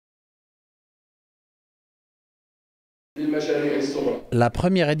La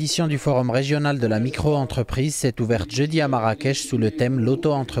première édition du forum régional de la micro-entreprise s'est ouverte jeudi à Marrakech sous le thème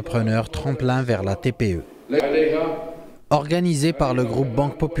l'auto-entrepreneur tremplin vers la TPE. Organisée par le Groupe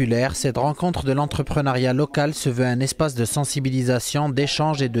Banque Populaire, cette rencontre de l'entrepreneuriat local se veut un espace de sensibilisation,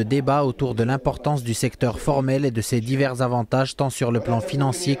 d'échange et de débat autour de l'importance du secteur formel et de ses divers avantages tant sur le plan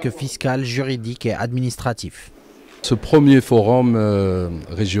financier que fiscal, juridique et administratif. Ce premier forum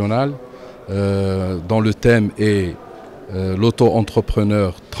régional dont le thème est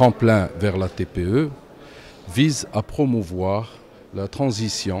l'auto-entrepreneur tremplin vers la TPE vise à promouvoir la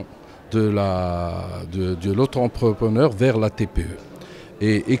transition de l'auto-entrepreneur vers la TPE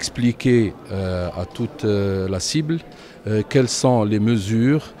et expliquer à toute la cible quelles sont les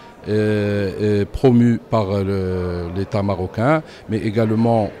mesures promues par l'État marocain mais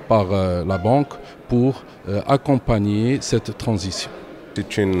également par la banque pour accompagner cette transition.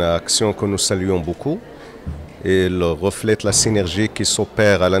 C'est une action que nous saluons beaucoup. Elle reflète la synergie qui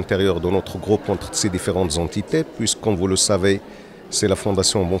s'opère à l'intérieur de notre groupe entre ces différentes entités, puisque, comme vous le savez, c'est la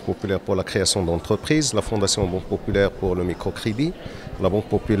Fondation Banque Populaire pour la création d'entreprises, la Fondation Banque Populaire pour le microcrédit, la Banque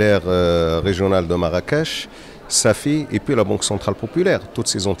Populaire régionale de Marrakech, SAFI et puis la Banque Centrale Populaire. Toutes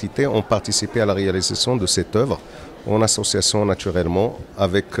ces entités ont participé à la réalisation de cette œuvre en association naturellement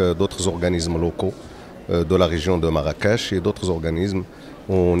avec d'autres organismes locaux de la région de Marrakech et d'autres organismes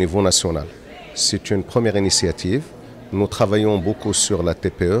au niveau national. C'est une première initiative. Nous travaillons beaucoup sur la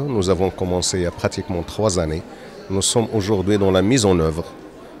TPE. Nous avons commencé il y a pratiquement 3 années. Nous sommes aujourd'hui dans la mise en œuvre,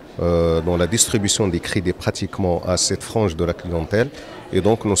 dans la distribution des crédits pratiquement à cette frange de la clientèle. Et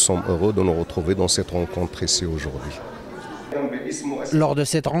donc nous sommes heureux de nous retrouver dans cette rencontre ici aujourd'hui. Lors de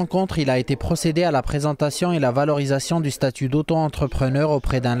cette rencontre, il a été procédé à la présentation et la valorisation du statut d'auto-entrepreneur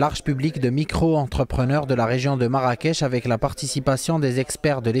auprès d'un large public de micro-entrepreneurs de la région de Marrakech avec la participation des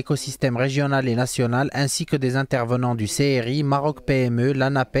experts de l'écosystème régional et national ainsi que des intervenants du CRI, Maroc PME,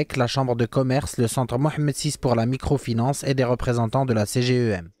 l'ANAPEC, la Chambre de commerce, le Centre Mohamed VI pour la microfinance et des représentants de la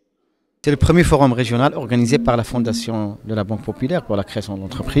CGEM. C'est le premier forum régional organisé par la Fondation de la Banque Populaire pour la création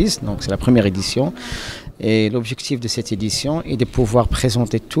d'entreprises. Donc c'est la première édition. Et l'objectif de cette édition est de pouvoir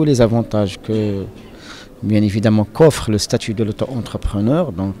présenter tous les avantages que, bien évidemment, qu'offre le statut de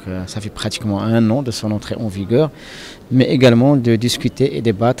l'auto-entrepreneur. Donc ça fait pratiquement 1 an de son entrée en vigueur. Mais également de discuter et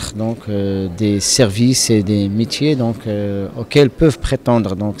débattre donc, des services et des métiers donc, auxquels peuvent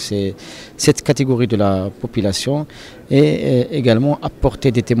prétendre donc, cette catégorie de la population et également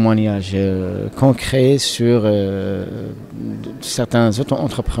apporter des témoignages concrets sur certains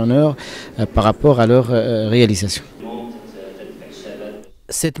auto-entrepreneurs par rapport à leur réalisation.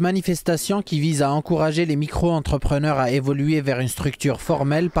 Cette manifestation qui vise à encourager les micro-entrepreneurs à évoluer vers une structure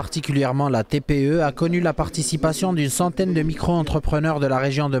formelle, particulièrement la TPE, a connu la participation d'une centaine de micro-entrepreneurs de la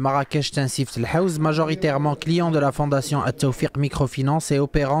région de Marrakech-Tensift-El-Haouz, majoritairement clients de la fondation Autour Microfinance et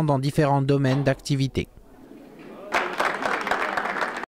opérant dans différents domaines d'activité.